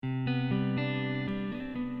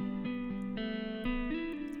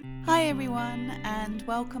Hi everyone, and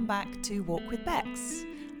welcome back to Walk with Bex.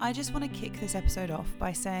 I just want to kick this episode off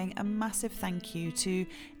by saying a massive thank you to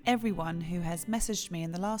everyone who has messaged me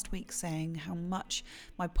in the last week saying how much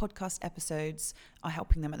my podcast episodes are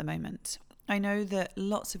helping them at the moment. I know that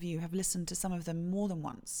lots of you have listened to some of them more than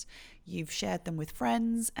once. You've shared them with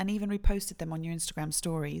friends and even reposted them on your Instagram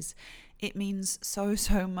stories. It means so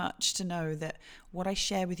much to know that what I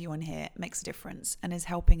share with you on here makes a difference and is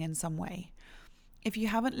helping in some way. If you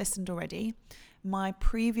haven't listened already, my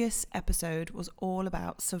previous episode was all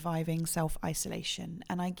about surviving self-isolation,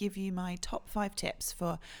 and I give you my top 5 tips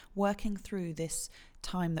for working through this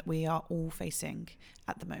time that we are all facing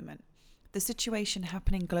at the moment. The situation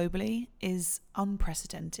happening globally is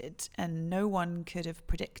unprecedented, and no one could have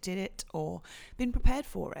predicted it or been prepared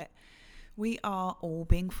for it. We are all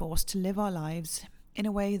being forced to live our lives in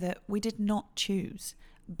a way that we did not choose,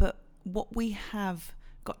 but what we have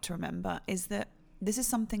got to remember is that this is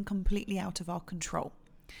something completely out of our control.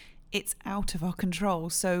 It's out of our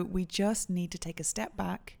control, so we just need to take a step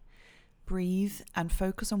back, breathe, and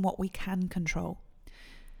focus on what we can control,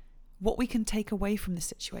 what we can take away from the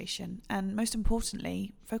situation, and most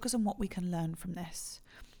importantly, focus on what we can learn from this.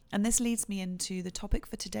 And this leads me into the topic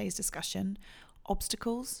for today's discussion: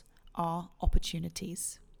 obstacles are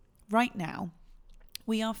opportunities. Right now,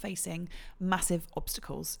 we are facing massive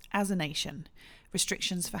obstacles as a nation.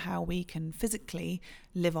 Restrictions for how we can physically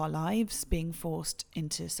live our lives, being forced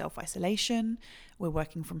into self-isolation. We're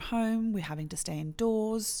working from home, we're having to stay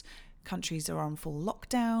indoors. Countries are on full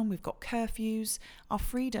lockdown, we've got curfews. Our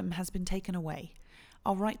freedom has been taken away.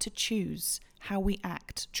 Our right to choose how we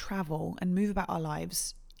act, travel, and move about our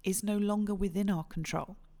lives is no longer within our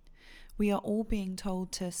control. We are all being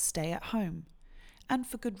told to stay at home, and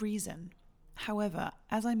for good reason. However,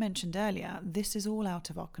 as I mentioned earlier, this is all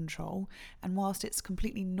out of our control, and whilst it's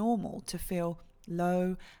completely normal to feel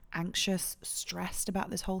low, anxious, stressed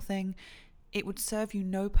about this whole thing, it would serve you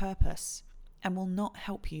no purpose and will not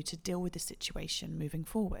help you to deal with the situation moving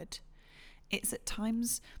forward. It's at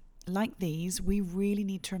times like these we really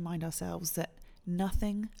need to remind ourselves that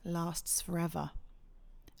nothing lasts forever,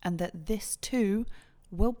 and that this too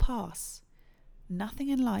will pass. Nothing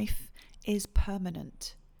in life is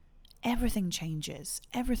permanent. Everything changes,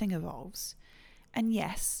 everything evolves. And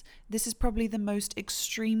yes, this is probably the most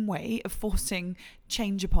extreme way of forcing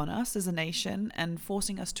change upon us as a nation and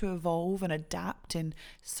forcing us to evolve and adapt in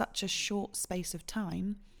such a short space of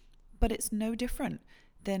time, but it's no different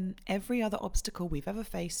than every other obstacle we've ever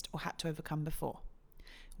faced or had to overcome before.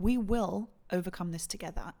 We will overcome this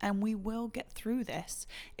together, and we will get through this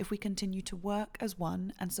if we continue to work as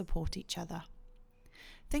one and support each other.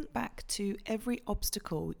 Think back to every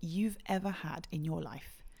obstacle you've ever had in your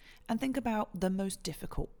life and think about the most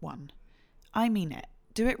difficult one. I mean it.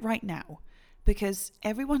 Do it right now, because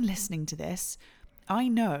everyone listening to this, I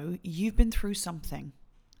know you've been through something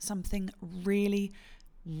really,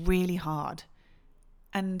 really hard,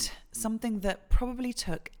 and something that probably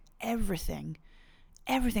took everything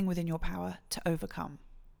within your power to overcome.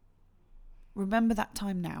 Remember that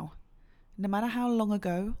time now. No matter how long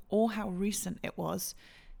ago or how recent it was,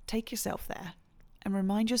 take yourself there and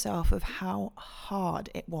remind yourself of how hard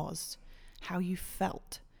it was, how you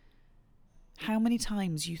felt, how many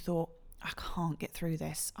times you thought, I can't get through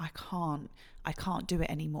this, I can't do it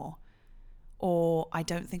anymore, or I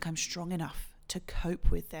don't think I'm strong enough to cope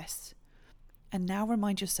with this. And now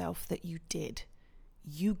remind yourself that you did.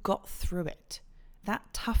 You got through it.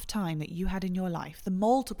 That tough time that you had in your life, the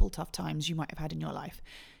multiple tough times you might have had in your life,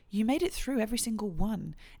 you made it through every single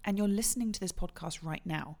one, and you're listening to this podcast right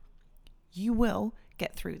now. You will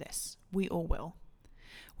get through this. We all will.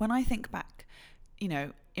 When I think back,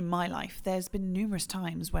 in my life, there's been numerous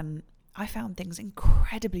times when I found things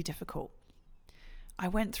incredibly difficult. I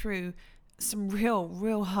went through some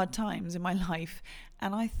real hard times in my life,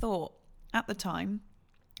 and I thought at the time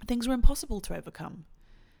things were impossible to overcome.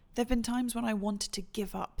 There have been times when I wanted to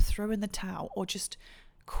give up, throw in the towel, or just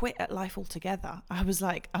quit at life altogether. I was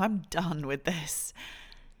like, I'm done with this.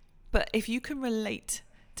 But if you can relate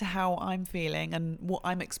to how I'm feeling and what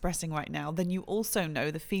I'm expressing right now, then you also know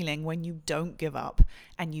the feeling when you don't give up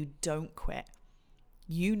and you don't quit.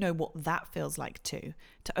 You know what that feels like too,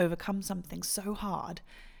 to overcome something so hard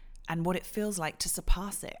and what it feels like to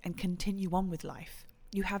surpass it and continue on with life.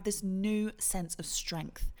 You have this new sense of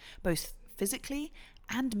strength, both physically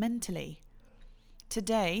and mentally.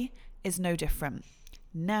 Today is no different.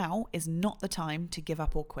 Now is not the time to give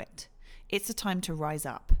up or quit. It's a time to rise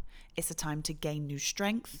up. It's a time to gain new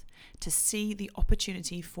strength, to see the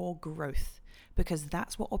opportunity for growth, because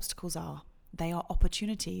that's what obstacles are. They are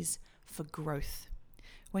opportunities for growth.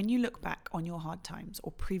 When you look back on your hard times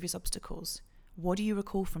or previous obstacles, what do you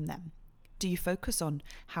recall from them? Do you focus on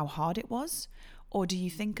how hard it was? Or do you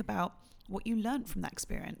think about what you learned from that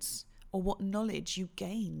experience or what knowledge you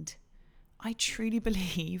gained? I truly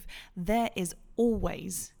believe there is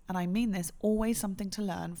always, and I mean this, always something to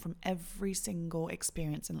learn from every single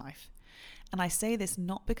experience in life. And I say this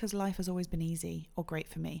not because life has always been easy or great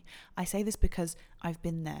for me. I say this because I've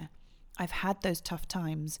been there. I've had those tough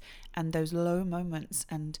times and those low moments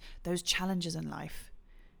and those challenges in life.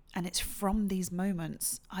 And it's from these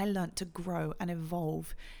moments I learned to grow and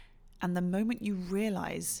evolve. And the moment you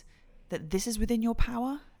realize that this is within your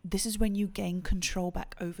power, this is when you gain control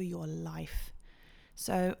back over your life.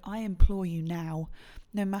 So I implore you now,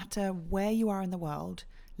 no matter where you are in the world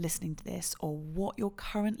listening to this or what your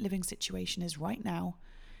current living situation is right now,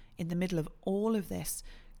 in the middle of all of this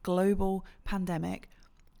global pandemic,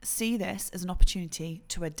 see this as an opportunity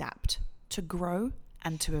to adapt, to grow,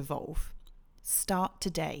 and to evolve. Start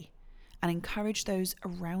today and encourage those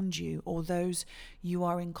around you or those you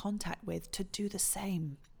are in contact with to do the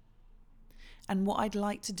same. And what I'd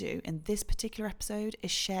like to do in this particular episode is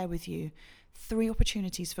share with you 3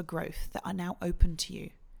 opportunities for growth that are now open to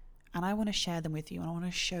you. And I want to share them with you, and I want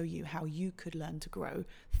to show you how you could learn to grow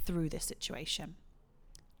through this situation.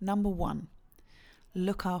 Number 1,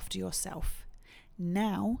 look after yourself.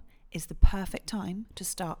 Now is the perfect time to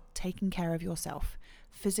start taking care of yourself,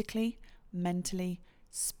 physically, mentally,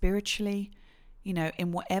 spiritually,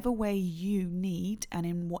 in whatever way you need and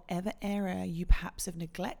in whatever area you perhaps have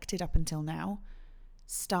neglected up until now.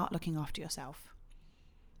 Start looking after yourself.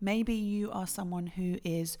 Maybe you are someone who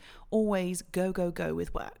is always go, go, go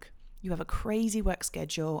with work. You have a crazy work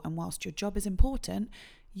schedule, and whilst your job is important,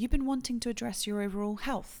 you've been wanting to address your overall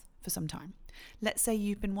health for some time. Let's say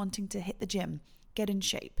you've been wanting to hit the gym, get in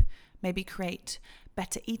shape, maybe create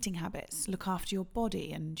better eating habits, look after your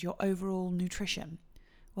body and your overall nutrition.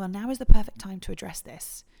 Well, now is the perfect time to address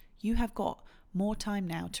this. You have got more time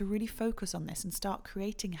now to really focus on this and start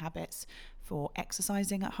creating habits for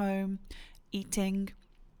exercising at home, eating,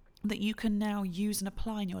 that you can now use and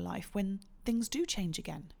apply in your life when things do change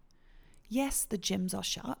again. Yes, the gyms are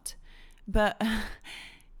shut, but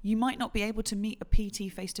you might not be able to meet a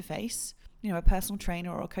PT face-to-face, a personal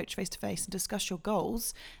trainer or a coach face-to-face, and discuss your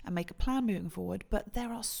goals and make a plan moving forward. But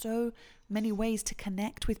there are so many ways to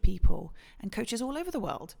connect with people and coaches all over the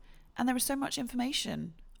world. And there is so much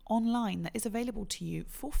information online that is available to you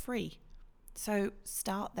for free. So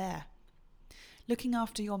start there. Looking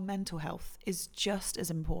after your mental health is just as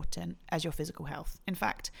important as your physical health. In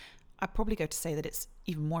fact, I'd probably go to say that it's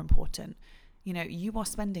even more important. You are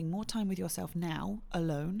spending more time with yourself now,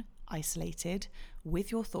 alone, isolated,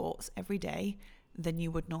 with your thoughts every day than you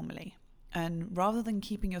would normally. And rather than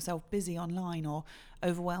keeping yourself busy online or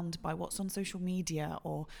overwhelmed by what's on social media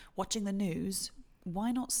or watching the news,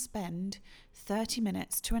 why not spend 30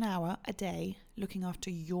 minutes to an hour a day looking after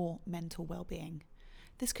your mental well-being?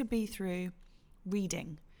 This could be through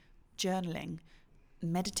reading, journaling,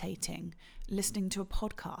 meditating, listening to a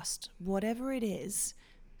podcast, whatever it is.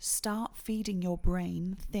 Start feeding your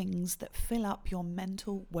brain things that fill up your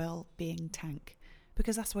mental well-being tank,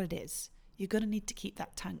 because that's what it is. You're going to need to keep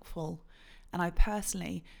that tank full. And I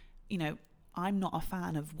personally, I'm not a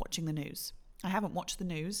fan of watching the news. I haven't watched the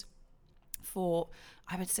news for,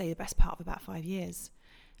 I would say, the best part of about 5 years.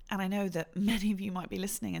 And I know that many of you might be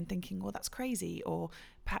listening and thinking, well, that's crazy, or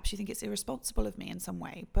perhaps you think it's irresponsible of me in some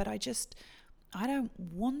way, but I don't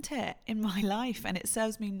want it in my life, and it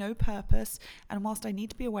serves me no purpose. And whilst I need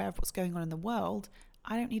to be aware of what's going on in the world,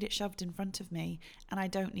 I don't need it shoved in front of me, and I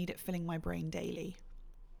don't need it filling my brain daily.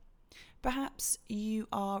 Perhaps you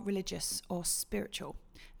are religious or spiritual,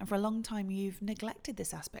 and for a long time you've neglected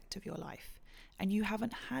this aspect of your life, and you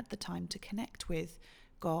haven't had the time to connect with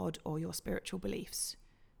God or your spiritual beliefs.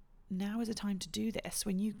 Now is a time to do this,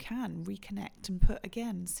 when you can reconnect and put,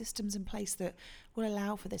 again, systems in place that will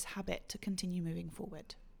allow for this habit to continue moving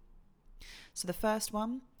forward. So the first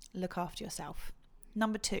one, look after yourself.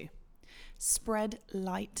 Number 2, spread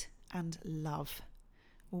light and love.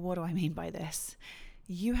 What do I mean by this?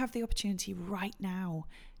 You have the opportunity right now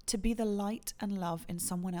to be the light and love in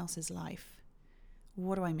someone else's life.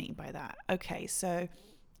 What do I mean by that? Okay, so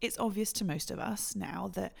it's obvious to most of us now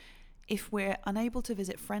that if we're unable to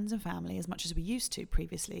visit friends and family as much as we used to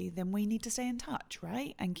previously, then we need to stay in touch,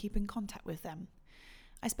 right? And keep in contact with them.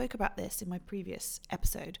 I spoke about this in my previous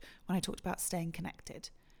episode when I talked about staying connected.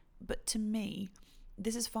 But to me,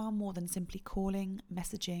 this is far more than simply calling,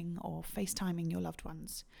 messaging, or FaceTiming your loved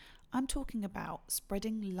ones. I'm talking about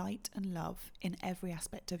spreading light and love in every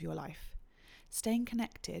aspect of your life. Staying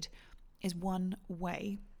connected is one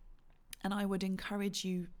way And I would encourage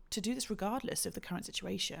you to do this regardless of the current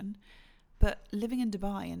situation. But living in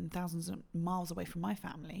Dubai and thousands of miles away from my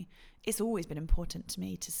family, it's always been important to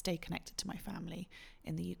me to stay connected to my family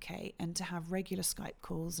in the UK and to have regular Skype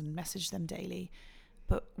calls and message them daily.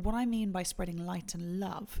 But what I mean by spreading light and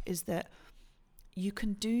love is that you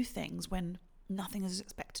can do things when nothing is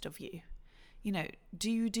expected of you. You know, do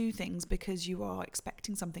you do things because you are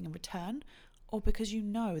expecting something in return, or because you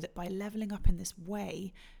know that by leveling up in this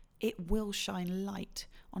way, it will shine light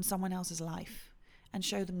on someone else's life and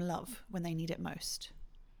show them love when they need it most?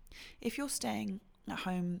 If you're staying at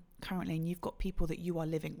home currently and you've got people that you are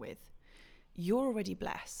living with, you're already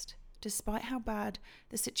blessed. Despite how bad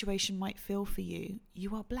the situation might feel for you,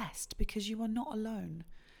 you are blessed because you are not alone.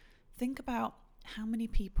 Think about how many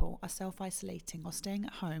people are self-isolating or staying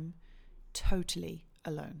at home totally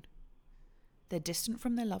alone. They're distant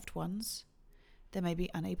from their loved ones. They may be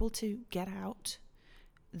unable to get out.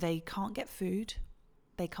 They can't get food.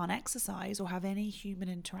 They can't exercise or have any human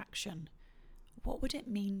interaction. What would it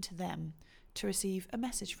mean to them to receive a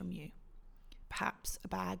message from you? Perhaps a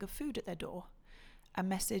bag of food at their door, a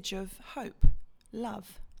message of hope,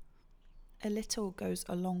 love. A little goes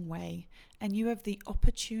a long way, and you have the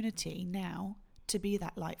opportunity now to be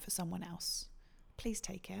that light for someone else. Please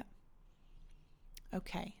take it.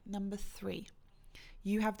 Okay, number 3.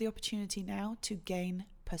 You have the opportunity now to gain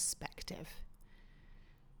perspective.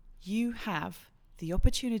 You have the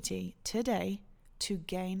opportunity today to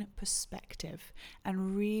gain perspective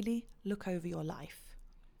and really look over your life.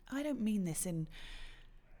 I don't mean this in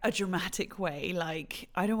a dramatic way, like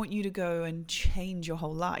I don't want you to go and change your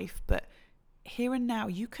whole life, but here and now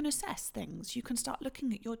you can assess things. You can start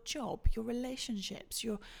looking at your job, your relationships,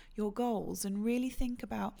 your goals, and really think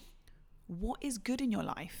about what is good in your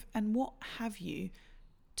life and what have you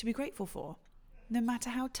to be grateful for. No matter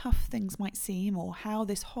how tough things might seem or how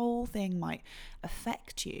this whole thing might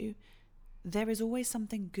affect you, there is always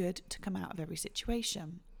something good to come out of every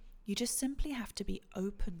situation. You just simply have to be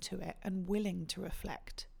open to it and willing to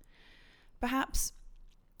reflect. Perhaps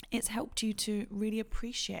it's helped you to really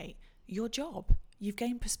appreciate your job. You've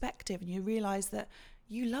gained perspective and you realize that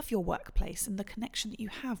you love your workplace and the connection that you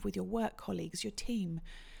have with your work colleagues, your team.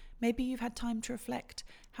 Maybe you've had time to reflect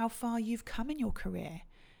how far you've come in your career.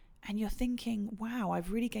 And you're thinking, wow,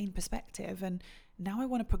 I've really gained perspective and now I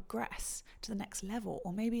want to progress to the next level.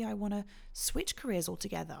 Or maybe I want to switch careers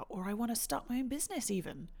altogether, or I want to start my own business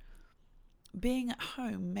even. Being at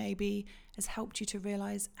home maybe has helped you to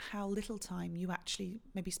realize how little time you actually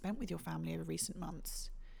maybe spent with your family over recent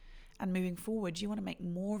months. And moving forward, you want to make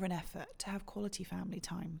more of an effort to have quality family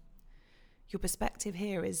time. Your perspective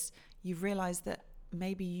here is you've realized that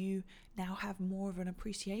maybe you now have more of an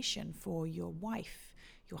appreciation for your wife,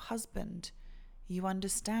 your husband. You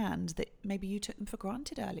understand that maybe you took them for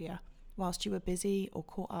granted earlier whilst you were busy or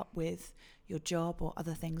caught up with your job or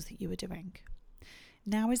other things that you were doing.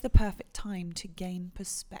 Now is the perfect time to gain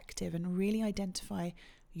perspective and really identify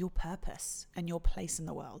your purpose and your place in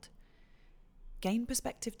the world. Gain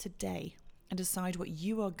perspective today and decide what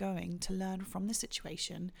you are going to learn from the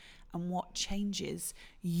situation and what changes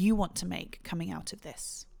you want to make coming out of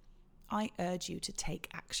this. I urge you to take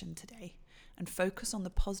action today and focus on the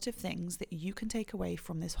positive things that you can take away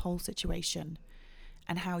from this whole situation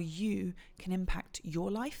and how you can impact your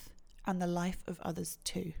life and the life of others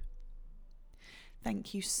too.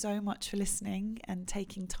 Thank you so much for listening and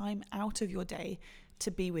taking time out of your day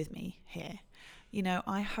to be with me here. You know,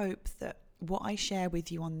 I hope that what I share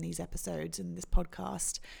with you on these episodes and this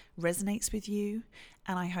podcast resonates with you,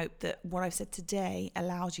 and I hope that what I've said today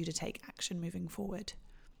allows you to take action moving forward.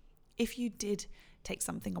 If you did take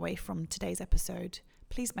something away from today's episode,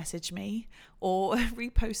 please message me or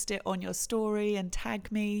repost it on your story and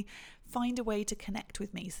tag me. Find a way to connect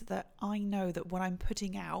with me so that I know that what I'm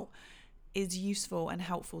putting out is useful and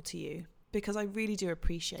helpful to you, because I really do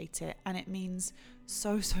appreciate it and it means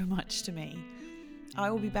so much to me. I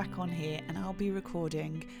will be back on here and I'll be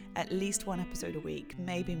recording at least one episode a week,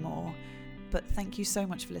 maybe more. But thank you so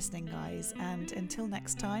much for listening, guys. And until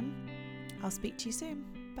next time, I'll speak to you soon.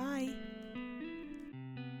 Bye.